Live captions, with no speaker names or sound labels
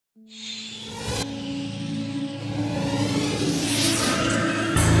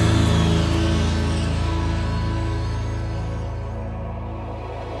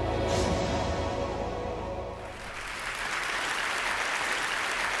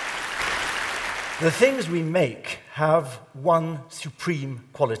The things we make have one supreme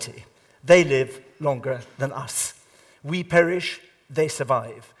quality. They live longer than us. We perish, they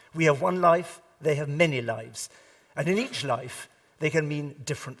survive. We have one life, they have many lives. And in each life, they can mean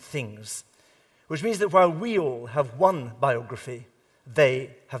different things. Which means that while we all have one biography,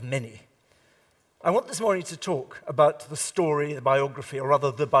 they have many. I want this morning to talk about the story, the biography, or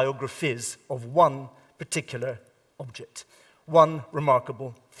rather the biographies of one particular object, one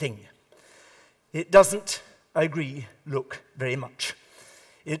remarkable thing. It doesn't, I agree, look very much.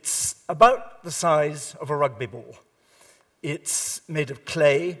 It's about the size of a rugby ball. It's made of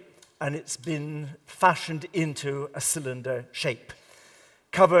clay, and it's been fashioned into a cylinder shape,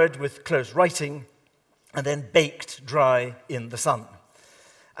 covered with close writing, and then baked dry in the sun.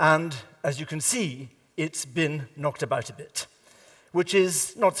 And as you can see, it's been knocked about a bit, which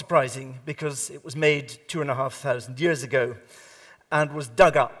is not surprising because it was made 2,500 years ago and was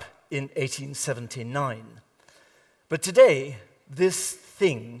dug up in 1879. But today, this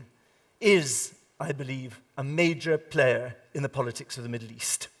thing is, I believe, a major player in the politics of the Middle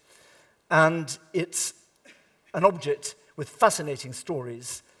East. And it's an object with fascinating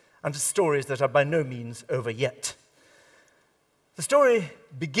stories, and stories that are by no means over yet. The story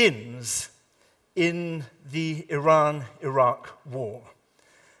begins in the Iran-Iraq War,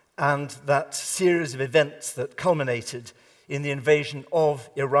 and that series of events that culminated in the invasion of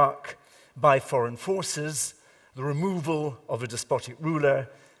Iraq by foreign forces, the removal of a despotic ruler,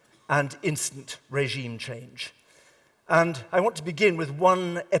 and instant regime change. And I want to begin with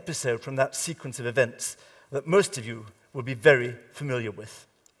one episode from that sequence of events that most of you will be very familiar with,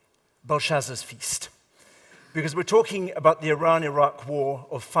 Belshazzar's feast. Because we're talking about the Iran-Iraq War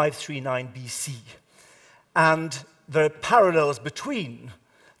of 539 BC, and the parallels between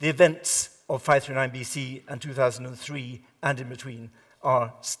the events of 539 BC and 2003 and in between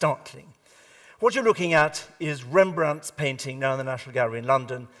are startling. What you're looking at is Rembrandt's painting, now in the National Gallery in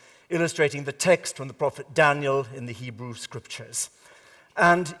London, illustrating the text from the prophet Daniel in the Hebrew Scriptures.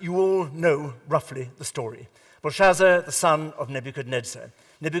 And you all know roughly the story. Belshazzar, the son of Nebuchadnezzar.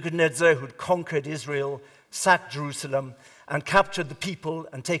 Nebuchadnezzar, who'd conquered Israel, sacked Jerusalem, and captured the people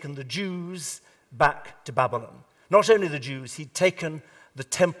and taken the Jews back to Babylon. Not only the Jews, he'd taken the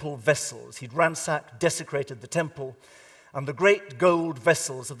temple vessels. He'd ransacked, desecrated the temple, and the great gold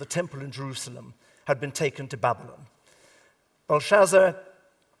vessels of the temple in Jerusalem had been taken to Babylon. Belshazzar,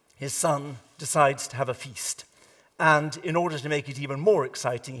 his son, decides to have a feast. And in order to make it even more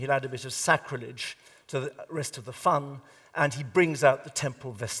exciting, he'll add a bit of sacrilege to the rest of the fun, and he brings out the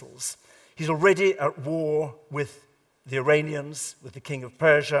temple vessels. He's already at war with the Iranians, with the king of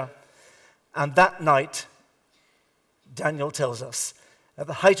Persia, and that night, Daniel tells us, at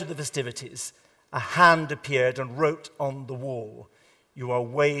the height of the festivities, a hand appeared and wrote on the wall, "You are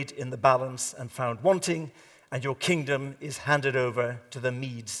weighed in the balance and found wanting, and your kingdom is handed over to the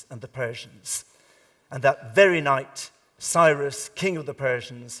Medes and the Persians." And that very night, Cyrus, king of the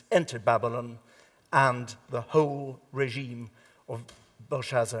Persians, entered Babylon, and the whole regime of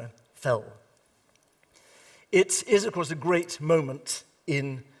Belshazzar fell. It is, of course, a great moment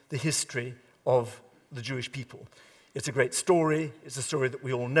in the history of the Jewish people. It's a great story. It's a story that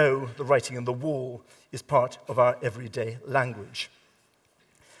we all know. The writing on the wall is part of our everyday language.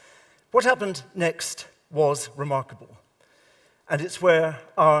 What happened next was remarkable, and it's where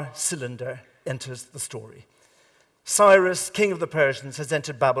our cylinder enters the story. Cyrus, king of the Persians, has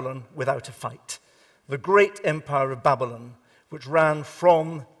entered Babylon without a fight. The great empire of Babylon, which ran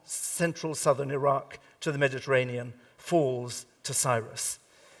from central southern Iraq to the Mediterranean, falls to Cyrus.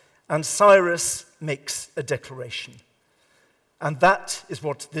 And Cyrus makes a declaration. And that is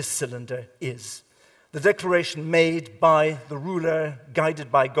what this cylinder is. The declaration made by the ruler,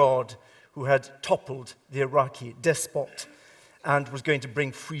 guided by God, who had toppled the Iraqi despot and was going to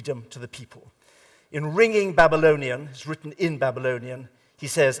bring freedom to the people. In ringing Babylonian, it's written in Babylonian, he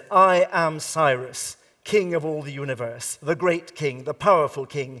says, "I am Cyrus, king of all the universe, the great king, the powerful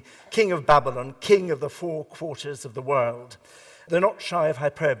king, king of Babylon, king of the four quarters of the world." They're not shy of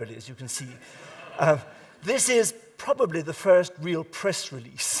hyperbole, as you can see. This is probably the first real press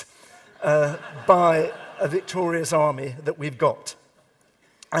release by a victorious army that we've got.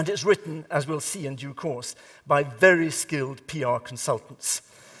 And it's written, as we'll see in due course, by very skilled PR consultants.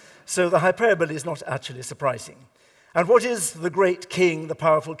 So the hyperbole is not actually surprising. And what is the great king, the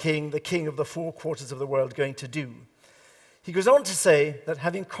powerful king, the king of the four quarters of the world going to do? He goes on to say that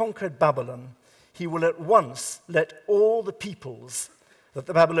having conquered Babylon, he will at once let all the peoples that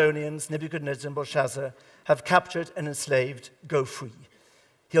the Babylonians, Nebuchadnezzar and Belshazzar, have captured and enslaved go free.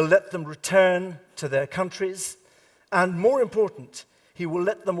 He'll let them return to their countries, and more important, he will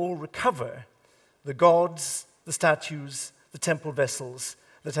let them all recover the gods, the statues, the temple vessels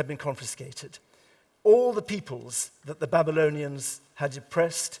that have been confiscated. All the peoples that the Babylonians had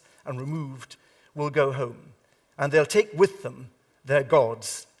oppressed and removed will go home, and they'll take with them their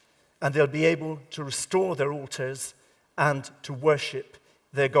gods, and they'll be able to restore their altars and to worship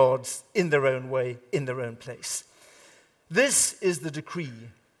their gods in their own way, in their own place. This is the decree.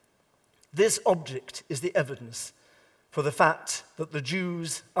 This object is the evidence for the fact that the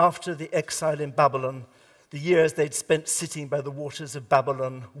Jews, after the exile in Babylon, the years they'd spent sitting by the waters of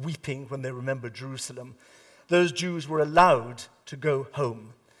Babylon, weeping when they remembered Jerusalem, those Jews were allowed to go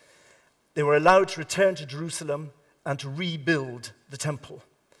home. They were allowed to return to Jerusalem and to rebuild the temple.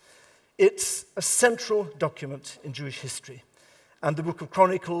 It's a central document in Jewish history, and the book of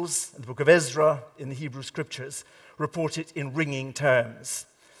Chronicles and the book of Ezra in the Hebrew Scriptures report it in ringing terms.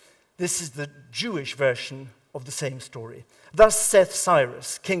 This is the Jewish version of the same story. Thus saith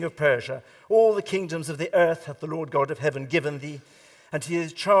Cyrus, king of Persia, all the kingdoms of the earth hath the Lord God of heaven given thee, and he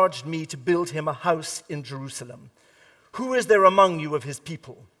has charged me to build him a house in Jerusalem. Who is there among you of his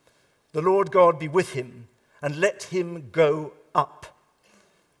people? The Lord God be with him, and let him go up.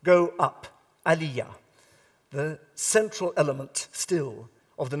 Go up, aliyah, the central element still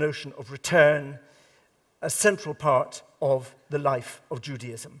of the notion of return, a central part of the life of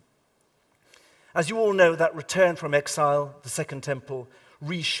Judaism. As you all know, that return from exile, the Second Temple,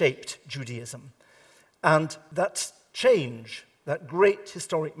 reshaped Judaism. And that change, that great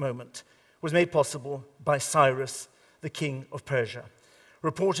historic moment, was made possible by Cyrus, the king of Persia,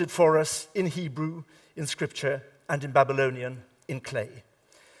 reported for us in Hebrew, in Scripture, and in Babylonian, in clay.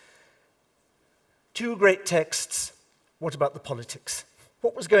 Two great texts. What about the politics?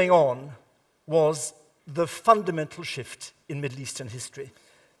 What was going on was the fundamental shift in Middle Eastern history.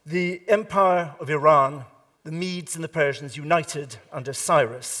 The empire of Iran, the Medes and the Persians united under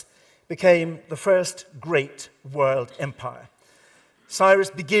Cyrus, became the first great world empire. Cyrus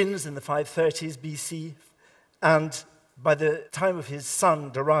begins in the 530s BC, and by the time of his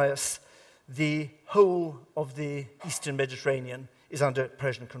son Darius, the whole of the Eastern Mediterranean is under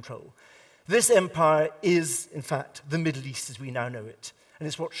Persian control. This empire is, in fact, the Middle East as we now know it, and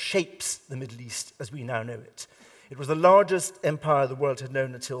it's what shapes the Middle East as we now know it. It was the largest empire the world had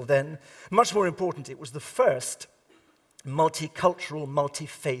known until then. Much more important, it was the first multicultural,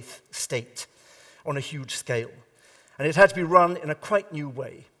 multi-faith state on a huge scale. And it had to be run in a quite new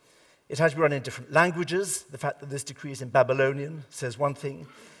way. It had to be run in different languages. The fact that this decree is in Babylonian says one thing.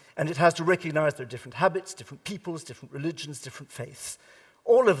 And it has to recognize there are different habits, different peoples, different religions, different faiths.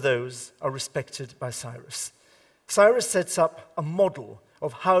 All of those are respected by Cyrus. Cyrus sets up a model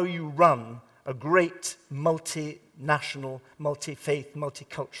of how you run a great multinational, multi-faith,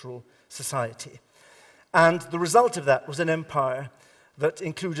 multicultural society. And the result of that was an empire that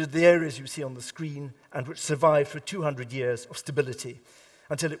included the areas you see on the screen and which survived for 200 years of stability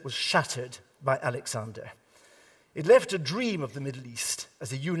until it was shattered by Alexander. It left a dream of the Middle East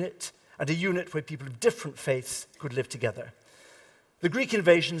as a unit, and a unit where people of different faiths could live together. The Greek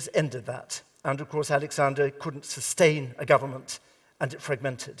invasions ended that, and of course Alexander couldn't sustain a government, and it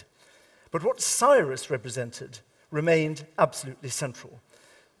fragmented. But what Cyrus represented remained absolutely central.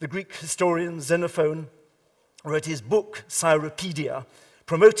 The Greek historian Xenophon wrote his book, Cyropedia,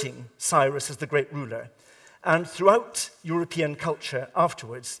 promoting Cyrus as the great ruler. And throughout European culture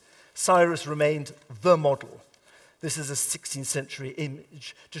afterwards, Cyrus remained the model. This is a 16th century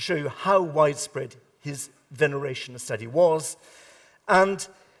image to show you how widespread his veneration and study was. And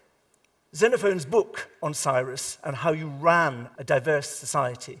Xenophon's book on Cyrus and how you ran a diverse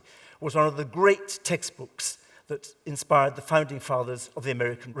society was one of the great textbooks that inspired the founding fathers of the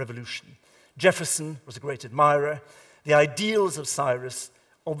American Revolution. Jefferson was a great admirer. The ideals of Cyrus,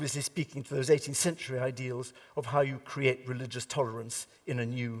 obviously speaking to those 18th century ideals of how you create religious tolerance in a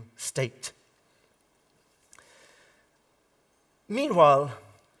new state. Meanwhile,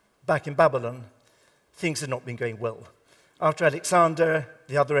 back in Babylon, things had not been going well. After Alexander,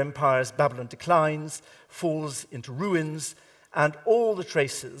 the other empires, Babylon declines, falls into ruins, and all the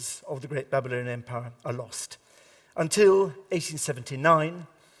traces of the great Babylonian Empire are lost. Until 1879,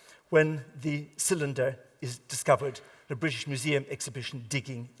 when the cylinder is discovered, the British Museum exhibition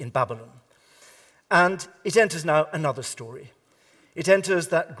digging in Babylon. And it enters now another story. It enters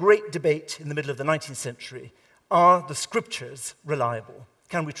that great debate in the middle of the 19th century. Are the scriptures reliable?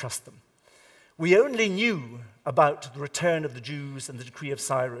 Can we trust them? We only knew about the return of the Jews and the decree of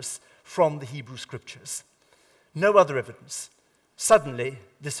Cyrus from the Hebrew scriptures. No other evidence. Suddenly,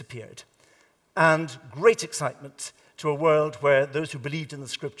 this appeared. And great excitement to a world where those who believed in the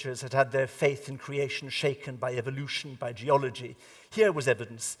scriptures had had their faith in creation shaken by evolution, by geology. Here was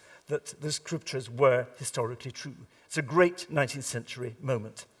evidence that the scriptures were historically true. It's a great 19th century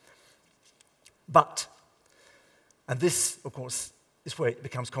moment. But, and this, of course, is where it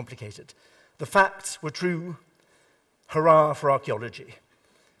becomes complicated. The facts were true, hurrah for archaeology.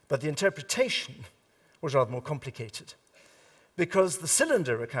 But the interpretation was rather more complicated, because the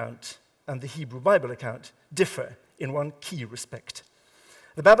cylinder account and the Hebrew Bible account differ in one key respect.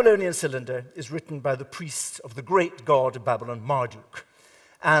 The Babylonian cylinder is written by the priests of the great god of Babylon, Marduk.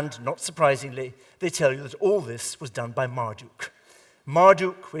 And, not surprisingly, they tell you that all this was done by Marduk.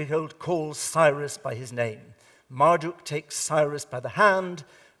 Marduk, we're told, calls Cyrus by his name. Marduk takes Cyrus by the hand,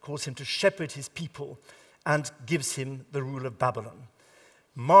 calls him to shepherd his people, and gives him the rule of Babylon.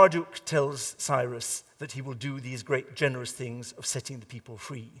 Marduk tells Cyrus that he will do these great generous things of setting the people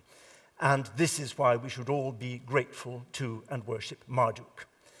free. And this is why we should all be grateful to and worship Marduk.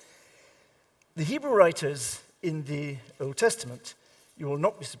 The Hebrew writers in the Old Testament, you will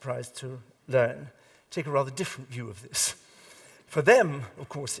not be surprised to learn, take a rather different view of this. For them, of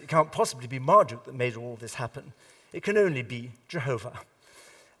course, it can't possibly be Marduk that made all this happen. It can only be Jehovah.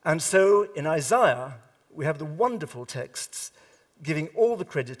 And so in Isaiah, we have the wonderful texts giving all the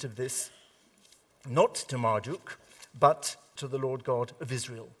credit of this, not to Marduk, but to the Lord God of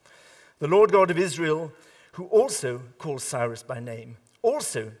Israel. The Lord God of Israel, who also calls Cyrus by name,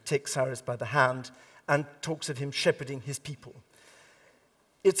 also takes Cyrus by the hand and talks of him shepherding his people.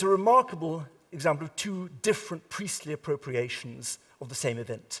 It's a remarkable example of two different priestly appropriations of the same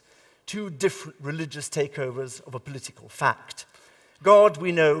event, two different religious takeovers of a political fact. God,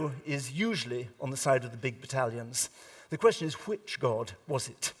 we know, is usually on the side of the big battalions. The question is, which God was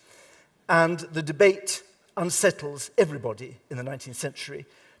it? And the debate unsettles everybody in the 19th century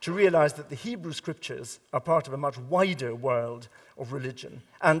to realize that the Hebrew scriptures are part of a much wider world of religion.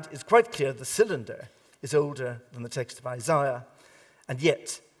 And it's quite clear the cylinder is older than the text of Isaiah, and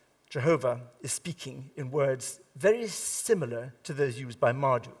yet Jehovah is speaking in words very similar to those used by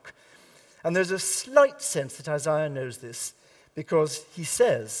Marduk. And there's a slight sense that Isaiah knows this, because he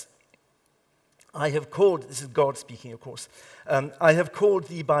says, I have called, this is God speaking, of course, I have called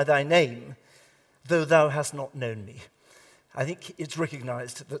thee by thy name, though thou hast not known me. I think it's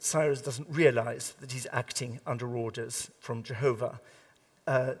recognized that Cyrus doesn't realize that he's acting under orders from Jehovah.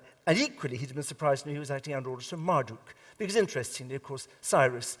 And equally, he'd have been surprised when he was acting under orders from Marduk, because interestingly, of course,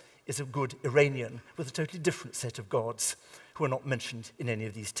 Cyrus is a good Iranian with a totally different set of gods who are not mentioned in any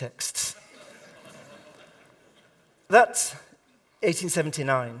of these texts. That's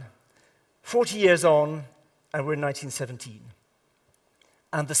 1879. 40 years on, and we're in 1917.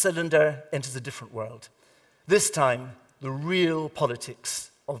 And the cylinder enters a different world. This time, the real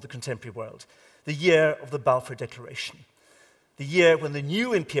politics of the contemporary world. The year of the Balfour Declaration. The year when the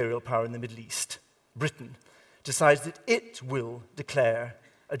new imperial power in the Middle East, Britain, decides that it will declare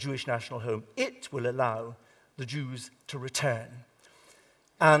a Jewish national home. It will allow the Jews to return.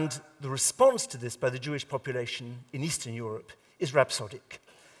 And the response to this by the Jewish population in Eastern Europe is rhapsodic.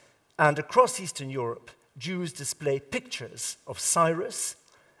 And across Eastern Europe, Jews display pictures of Cyrus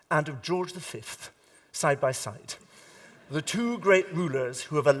and of George V side by side, the two great rulers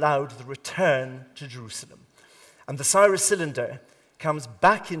who have allowed the return to Jerusalem. And the Cyrus cylinder comes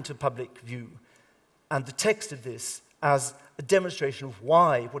back into public view, and the text of this as a demonstration of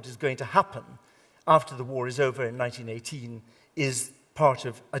why what is going to happen after the war is over in 1918 is part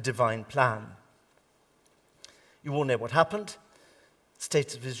of a divine plan. You all know what happened. The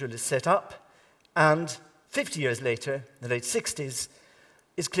State of Israel is set up, and 50 years later, in the late 60s,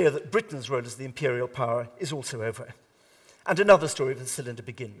 it's clear that Britain's role as the imperial power is also over. And another story of the cylinder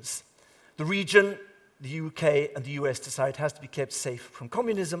begins. The region, the UK and the US decide has to be kept safe from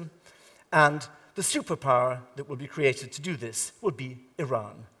communism, and the superpower that will be created to do this will be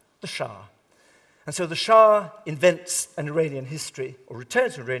Iran, the Shah. And so the Shah invents an Iranian history, or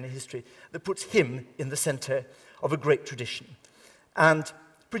returns to Iranian history, that puts him in the center of a great tradition, and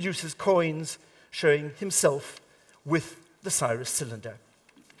produces coins showing himself with the Cyrus cylinder.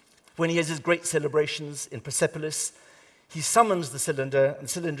 When he has his great celebrations in Persepolis, he summons the cylinder, and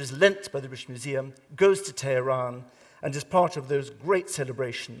the cylinder is lent by the British Museum, goes to Tehran, and is part of those great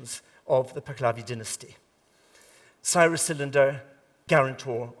celebrations of the Pahlavi dynasty. Cyrus cylinder,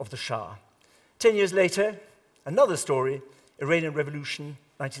 guarantor of the Shah. 10 years later, another story, Iranian Revolution,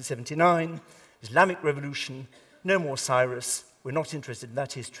 1979, Islamic Revolution, no more Cyrus, we're not interested in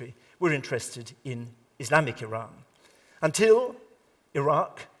that history. We're interested in Islamic Iran. Until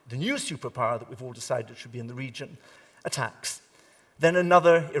Iraq, the new superpower that we've all decided should be in the region, attacks. Then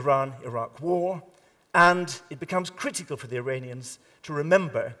another Iran-Iraq war, and it becomes critical for the Iranians to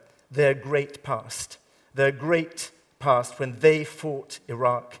remember their great past when they fought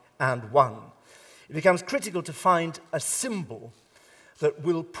Iraq and won. It becomes critical to find a symbol that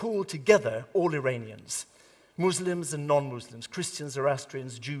will pull together all Iranians, Muslims and non-Muslims, Christians,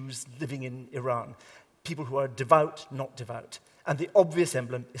 Zoroastrians, Jews living in Iran, people who are devout, not devout. And the obvious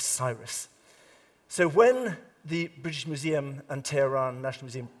emblem is Cyrus. So when the British Museum and Tehran National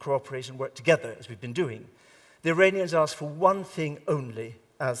Museum cooperate and work together, as we've been doing, the Iranians ask for one thing only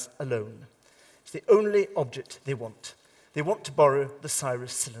as a loan. It's the only object they want. They want to borrow the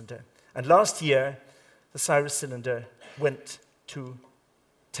Cyrus cylinder. And last year, the Cyrus cylinder went to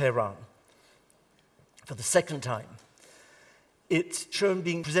Tehran for the second time. It's shown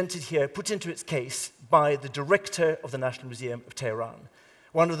being presented here, put into its case by the director of the National Museum of Tehran,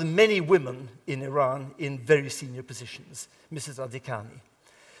 one of the many women in Iran in very senior positions, Mrs. Adikani.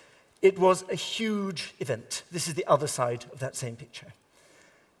 It was a huge event. This is the other side of that same picture.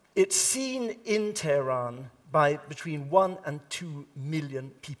 It's seen in Tehran by between 1 and 2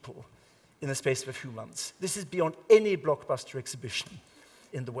 million people in the space of a few months. This is beyond any blockbuster exhibition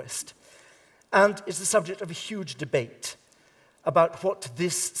in the West. And it's the subject of a huge debate about what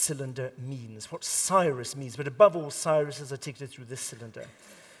this cylinder means, what Cyrus means, but above all, Cyrus as articulated through this cylinder.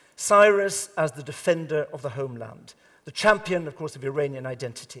 Cyrus as the defender of the homeland, the champion, of course, of Iranian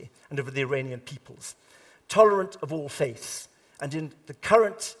identity and of the Iranian peoples, tolerant of all faiths. And in the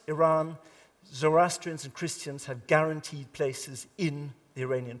current Iran, Zoroastrians and Christians have guaranteed places in the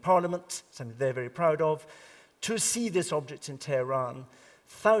Iranian parliament, something they're very proud of. To see this object in Tehran,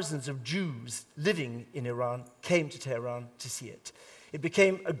 thousands of Jews living in Iran came to Tehran to see it. It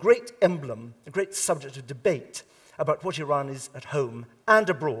became a great emblem, a great subject of debate about what Iran is at home and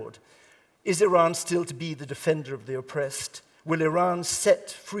abroad. Is Iran still to be the defender of the oppressed? Will Iran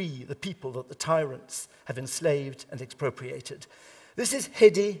set free the people that the tyrants have enslaved and expropriated? This is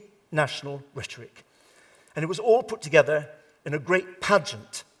heady national rhetoric. And it was all put together in a great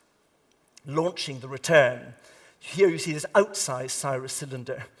pageant launching the return. Here you see this outsized Cyrus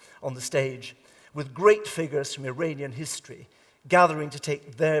cylinder on the stage with great figures from Iranian history gathering to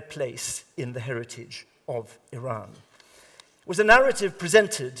take their place in the heritage of Iran. It was a narrative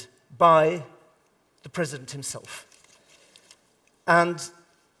presented by the president himself. And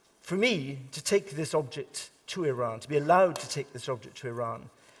for me, to take this object to Iran, to be allowed to take this object to Iran,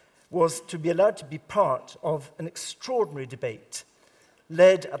 was to be allowed to be part of an extraordinary debate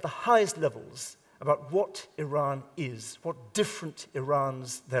led at the highest levels about what Iran is, what different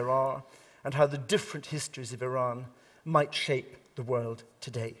Irans there are, and how the different histories of Iran might shape the world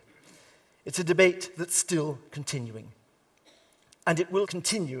today. It's a debate that's still continuing, and it will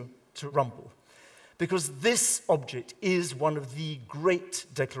continue to rumble, because this object is one of the great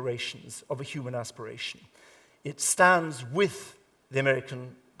declarations of a human aspiration. It stands with the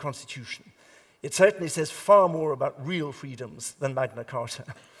American Constitution. It certainly says far more about real freedoms than Magna Carta.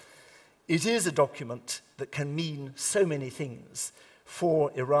 It is a document that can mean so many things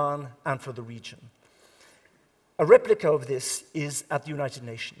for Iran and for the region. A replica of this is at the United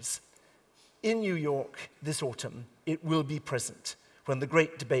Nations. In New York this autumn, it will be present when the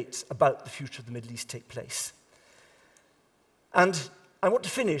great debates about the future of the Middle East take place. And I want to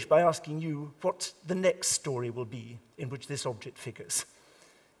finish by asking you what the next story will be in which this object figures.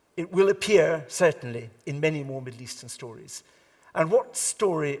 It will appear, certainly, in many more Middle Eastern stories. And what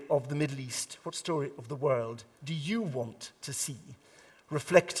story of the Middle East, what story of the world do you want to see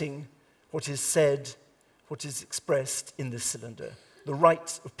reflecting what is said, what is expressed in this cylinder? The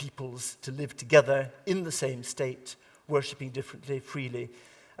rights of peoples to live together in the same state, worshipping differently, freely.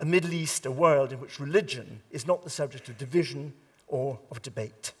 A Middle East, a world in which religion is not the subject of division or of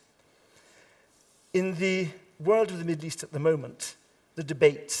debate. In the world of the Middle East at the moment, the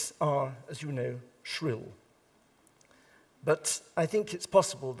debates are, as you know, shrill. But I think it's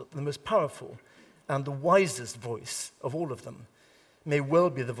possible that the most powerful and the wisest voice of all of them may well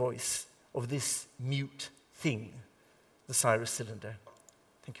be the voice of this mute thing, the Cyrus cylinder.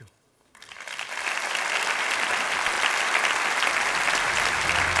 Thank you.